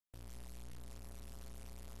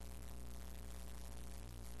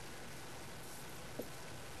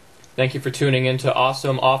Thank you for tuning in to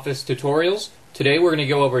Awesome Office Tutorials. Today we're going to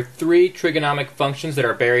go over 3 trigonometric functions that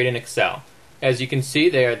are buried in Excel. As you can see,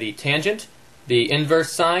 they are the tangent, the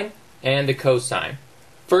inverse sine, and the cosine.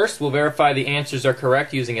 First, we'll verify the answers are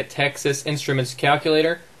correct using a Texas Instruments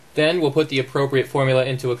calculator. Then we'll put the appropriate formula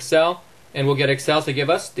into Excel, and we'll get Excel to give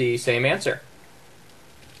us the same answer.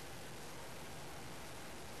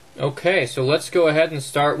 Okay, so let's go ahead and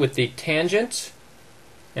start with the tangent,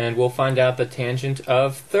 and we'll find out the tangent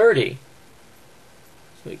of 30.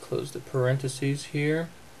 So we close the parentheses here.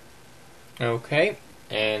 Okay,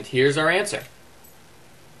 and here's our answer.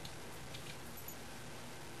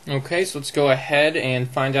 Okay, so let's go ahead and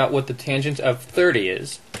find out what the tangent of 30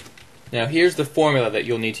 is. Now here's the formula that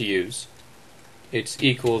you'll need to use. It's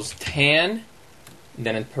equals tan, and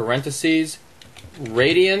then in parentheses,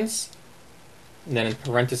 radians, and then in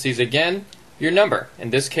parentheses again, your number.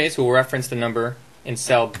 In this case, we'll reference the number in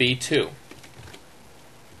cell B2.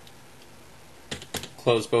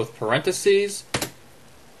 Close both parentheses,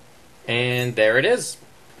 and there it is.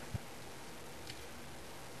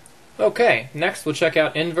 Okay, next we'll check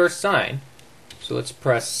out inverse sine. So let's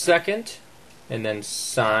press second, and then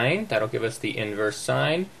sine. That'll give us the inverse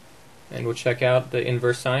sine. And we'll check out the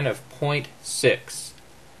inverse sine of 0.6.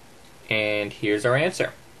 And here's our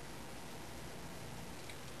answer.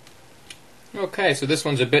 Okay, so this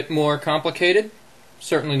one's a bit more complicated.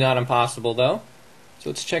 Certainly not impossible, though. So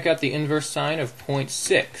let's check out the inverse sine of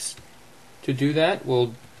 0.6. To do that,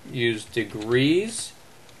 we'll use degrees,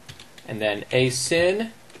 and then asyn,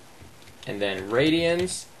 and then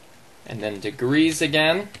radians, and then degrees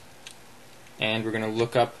again. And we're going to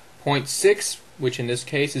look up 0.6, which in this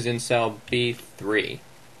case is in cell B3.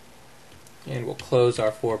 And we'll close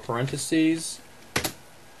our 4 parentheses.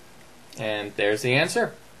 And there's the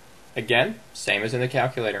answer. Again, same as in the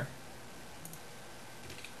calculator.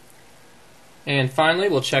 And finally,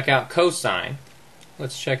 we'll check out cosine.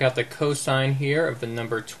 Let's check out the cosine here of the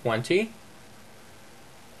number 20.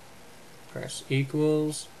 Press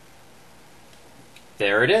equals.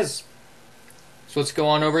 There it is. So let's go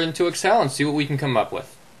on over into Excel and see what we can come up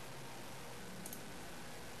with.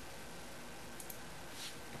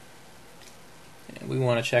 And we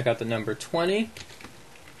want to check out the number 20.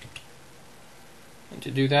 And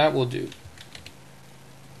to do that, we'll do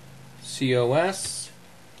COS,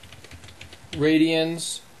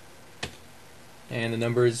 radians, and the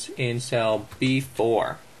numbers in cell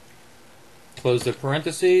B4. Close the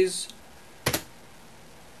parentheses,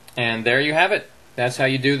 and there you have it. That's how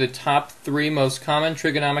you do the top 3 most common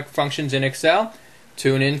trigonometric functions in Excel.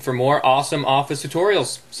 Tune in for more awesome office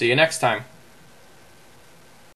tutorials. See you next time.